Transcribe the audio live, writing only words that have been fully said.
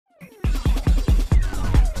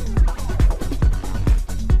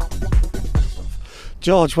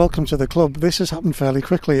George, welcome to the club. This has happened fairly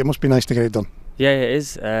quickly. It must be nice to get it done. Yeah, it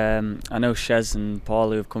is. I know Shez and Paul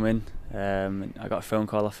who have come in. I got a phone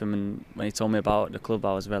call off him, and when he told me about the club,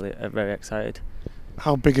 I was very excited.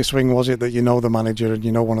 How big a swing was it that you know the manager and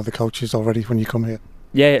you know one of the coaches already when you come here?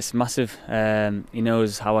 Yeah, it's massive. He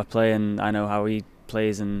knows how I play and I know how he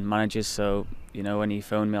plays and manages. So when he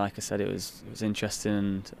phoned me, like I said, it was interesting,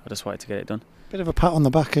 and I just wanted to get it done. Bit of a pat on the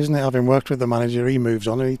back, isn't it? Having worked with the manager, he moves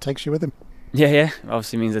on and he takes you with him. Yeah,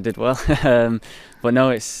 obviously means I did well. But no,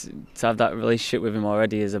 it's to have that relationship with him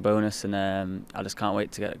already is a bonus, and I just can't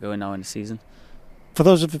wait to get going now in the season. For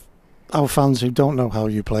those of our fans who don't know how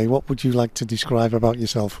you play, what would you like to describe about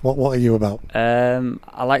yourself? What are you about?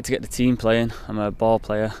 I like to get the team playing. I'm a ball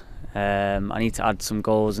player. I need to add some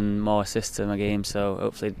goals and more assists to my game, so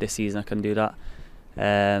hopefully this season I can do that.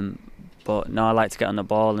 But no, I like to get on the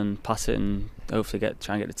ball and pass it, and hopefully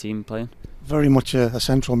try and get the team playing. Very much a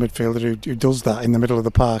central midfielder who does that in the middle of the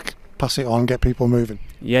park, pass it on, get people moving.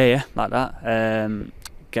 Yeah, like that.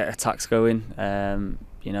 Get attacks going, and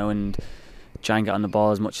try and get on the ball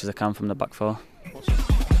as much as I can from the back four.